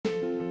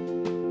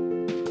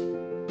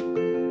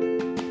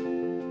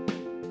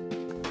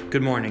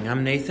Good morning,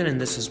 I'm Nathan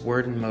and this is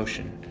Word in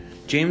Motion.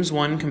 James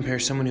 1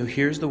 compares someone who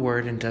hears the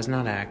word and does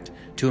not act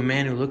to a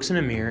man who looks in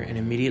a mirror and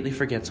immediately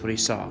forgets what he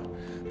saw.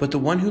 But the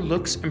one who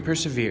looks and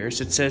perseveres,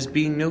 it says,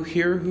 being no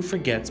hearer who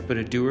forgets but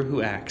a doer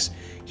who acts,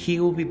 he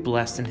will be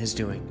blessed in his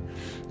doing.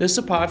 This is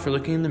a pod for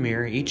looking in the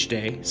mirror each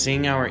day,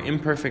 seeing our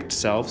imperfect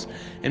selves,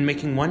 and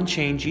making one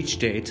change each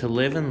day to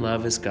live and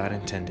love as God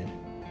intended.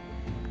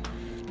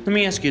 Let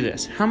me ask you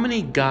this. How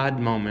many God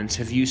moments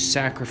have you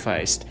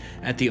sacrificed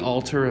at the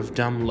altar of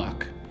dumb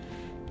luck?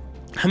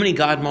 How many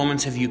God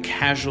moments have you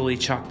casually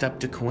chalked up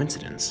to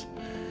coincidence?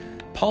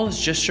 Paul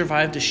has just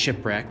survived a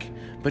shipwreck,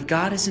 but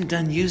God isn't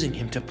done using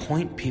him to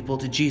point people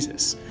to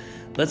Jesus.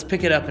 Let's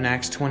pick it up in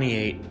Acts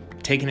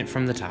 28, taking it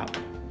from the top.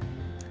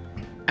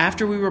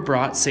 After we were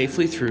brought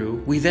safely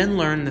through, we then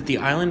learned that the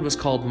island was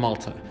called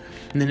Malta,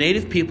 and the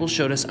native people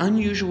showed us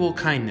unusual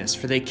kindness,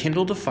 for they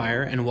kindled a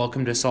fire and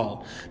welcomed us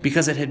all,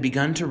 because it had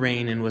begun to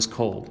rain and was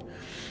cold.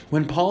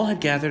 When Paul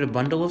had gathered a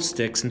bundle of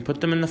sticks and put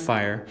them in the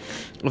fire,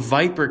 a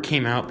viper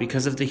came out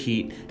because of the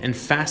heat and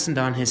fastened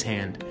on his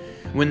hand.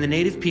 When the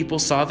native people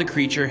saw the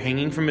creature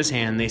hanging from his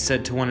hand, they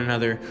said to one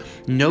another,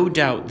 "No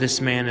doubt this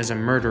man is a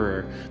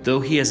murderer. Though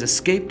he has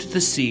escaped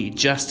the sea,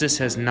 justice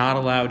has not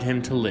allowed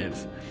him to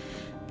live."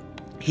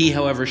 He,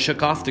 however,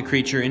 shook off the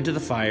creature into the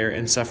fire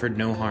and suffered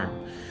no harm.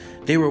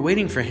 They were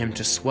waiting for him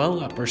to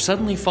swell up or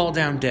suddenly fall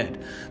down dead,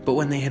 but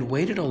when they had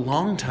waited a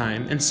long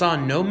time and saw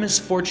no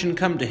misfortune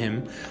come to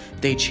him,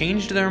 they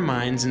changed their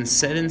minds and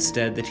said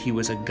instead that he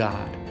was a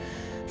god.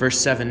 Verse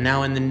 7,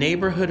 Now in the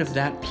neighborhood of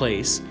that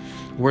place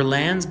were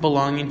lands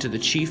belonging to the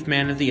chief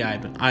man of the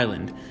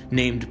island,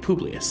 named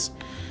Publius,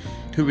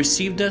 who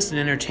received us and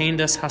entertained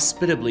us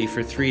hospitably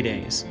for 3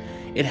 days.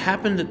 It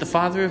happened that the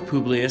father of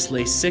Publius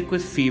lay sick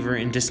with fever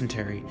and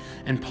dysentery,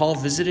 and Paul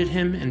visited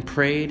him and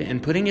prayed,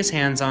 and putting his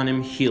hands on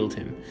him, healed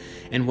him.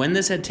 And when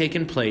this had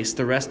taken place,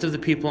 the rest of the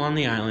people on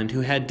the island who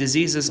had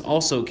diseases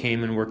also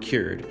came and were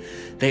cured.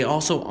 They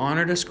also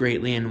honored us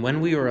greatly, and when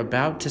we were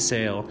about to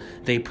sail,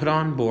 they put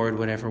on board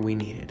whatever we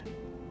needed.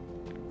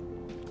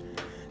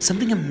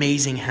 Something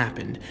amazing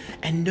happened,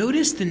 and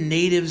notice the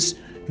natives'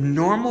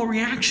 normal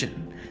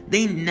reaction.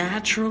 They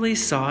naturally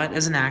saw it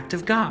as an act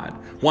of God.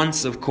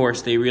 Once, of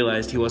course, they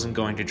realized he wasn't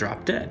going to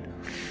drop dead.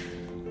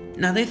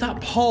 Now, they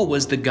thought Paul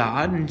was the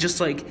God, and just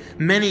like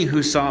many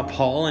who saw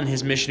Paul and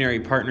his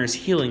missionary partners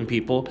healing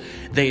people,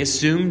 they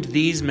assumed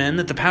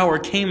that the power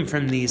came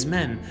from these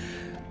men.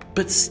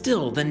 But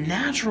still, the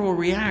natural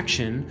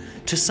reaction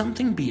to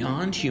something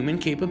beyond human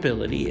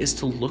capability is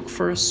to look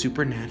for a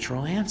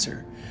supernatural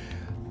answer.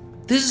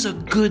 This is a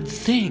good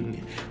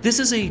thing. This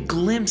is a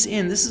glimpse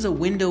in. This is a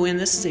window in.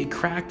 This is a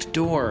cracked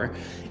door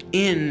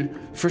in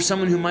for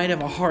someone who might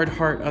have a hard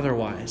heart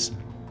otherwise.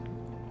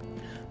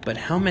 But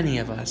how many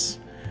of us,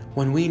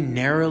 when we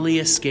narrowly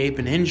escape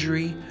an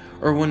injury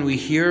or when we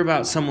hear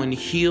about someone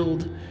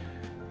healed,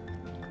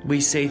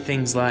 we say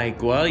things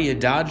like, well, you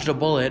dodged a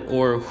bullet,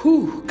 or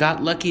whew,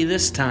 got lucky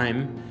this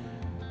time.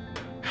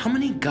 How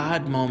many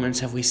God moments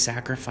have we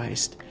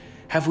sacrificed?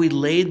 Have we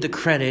laid the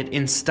credit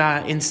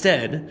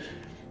instead?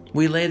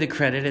 We lay the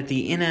credit at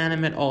the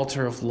inanimate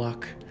altar of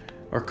luck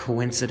or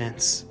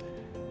coincidence.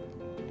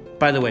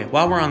 By the way,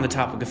 while we're on the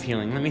topic of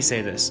healing, let me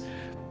say this.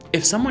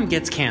 If someone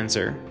gets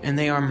cancer and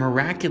they are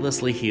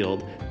miraculously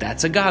healed,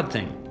 that's a God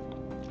thing,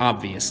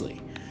 obviously.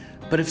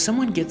 But if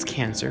someone gets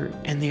cancer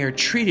and they are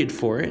treated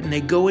for it and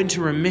they go into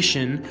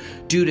remission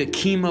due to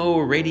chemo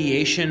or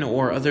radiation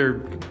or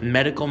other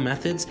medical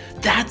methods,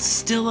 that's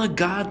still a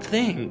God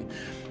thing.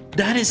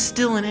 That is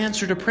still an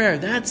answer to prayer.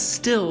 That's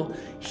still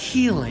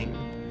healing.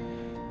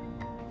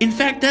 In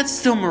fact, that's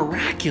still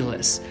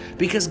miraculous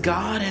because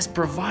God has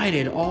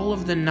provided all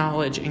of the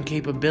knowledge and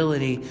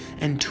capability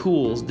and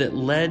tools that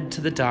led to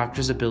the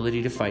doctor's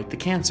ability to fight the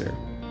cancer.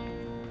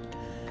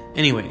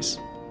 Anyways,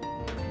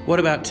 what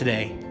about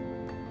today?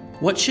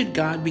 What should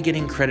God be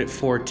getting credit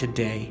for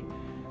today?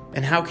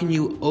 And how can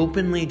you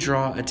openly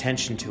draw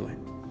attention to it?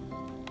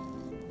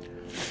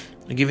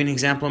 I'll give you an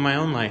example in my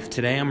own life.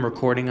 Today I'm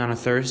recording on a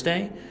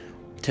Thursday.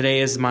 Today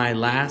is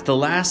the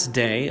last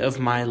day of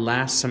my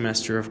last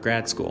semester of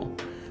grad school.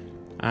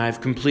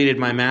 I've completed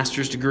my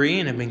master's degree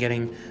and have been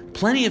getting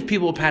plenty of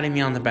people patting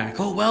me on the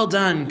back. Oh, well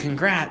done,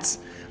 congrats.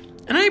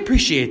 And I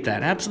appreciate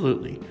that,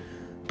 absolutely.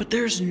 But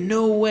there's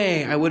no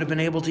way I would have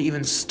been able to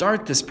even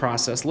start this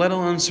process, let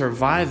alone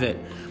survive it,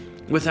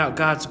 without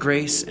God's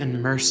grace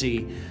and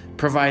mercy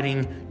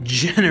providing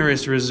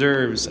generous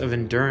reserves of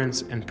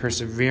endurance and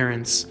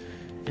perseverance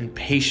and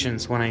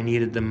patience when I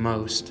needed them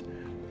most.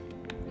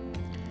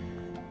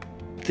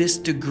 This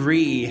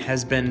degree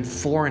has been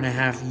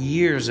 4.5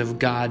 years of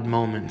God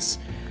moments,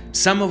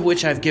 some of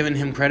which I've given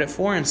him credit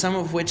for and some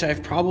of which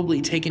I've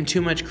probably taken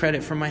too much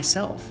credit for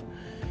myself.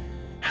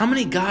 How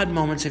many God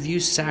moments have you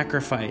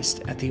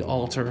sacrificed at the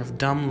altar of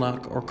dumb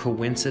luck or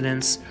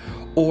coincidence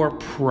or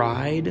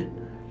pride?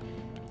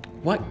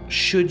 What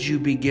should you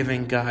be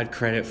giving God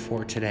credit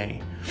for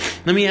today?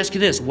 Let me ask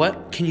you this.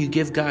 What can you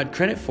give God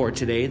credit for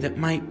today that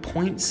might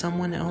point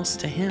someone else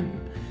to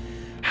him?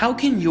 How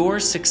can your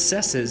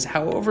successes,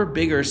 however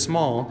big or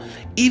small,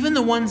 even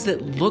the ones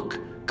that look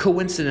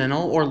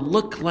coincidental or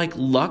look like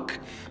luck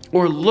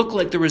or look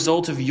like the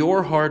result of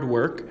your hard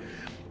work,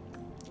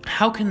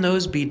 how can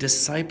those be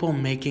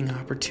disciple-making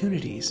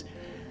opportunities?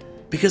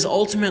 Because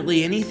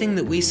ultimately, anything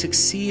that we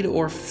succeed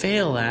or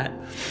fail at,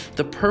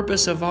 the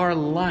purpose of our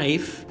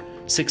life,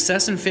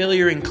 success and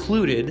failure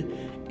included,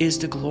 is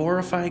to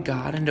glorify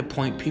God and to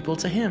point people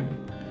to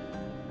Him.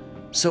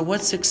 So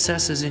what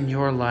successes in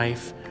your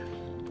life,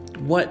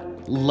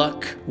 what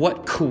luck,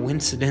 what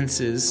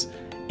coincidences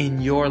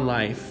in your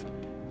life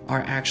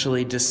are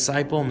actually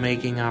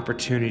disciple-making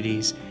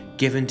opportunities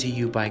given to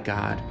you by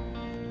God?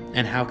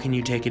 And how can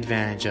you take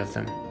advantage of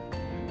them?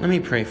 Let me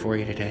pray for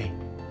you today.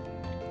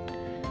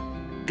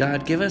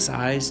 God, give us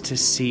eyes to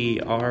see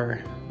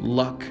our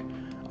luck,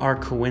 our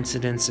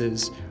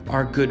coincidences,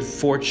 our good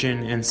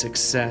fortune and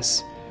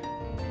success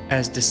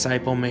as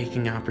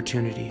disciple-making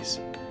opportunities.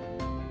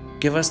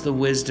 Give us the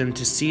wisdom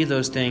to see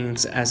those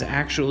things as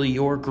actually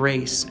your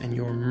grace and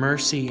your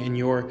mercy and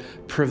your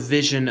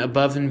provision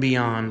above and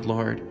beyond,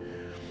 Lord.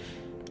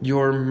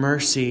 Your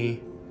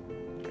mercy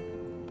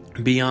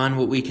beyond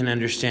what we can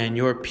understand,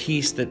 your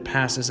peace that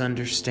passes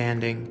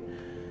understanding,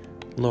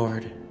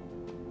 Lord.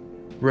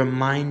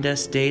 Remind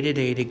us day to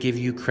day to give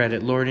you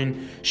credit, Lord,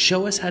 and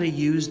show us how to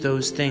use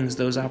those things,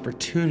 those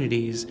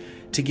opportunities,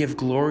 to give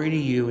glory to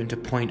you and to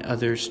point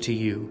others to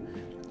you.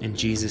 In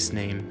Jesus'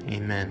 name,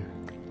 amen.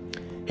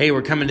 Hey,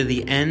 we're coming to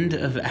the end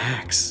of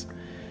Acts.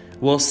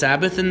 We'll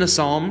Sabbath in the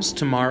Psalms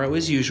tomorrow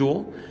as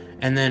usual,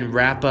 and then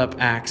wrap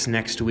up Acts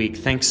next week.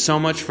 Thanks so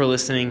much for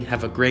listening.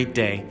 Have a great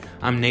day.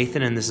 I'm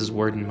Nathan, and this is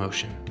Word in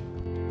Motion.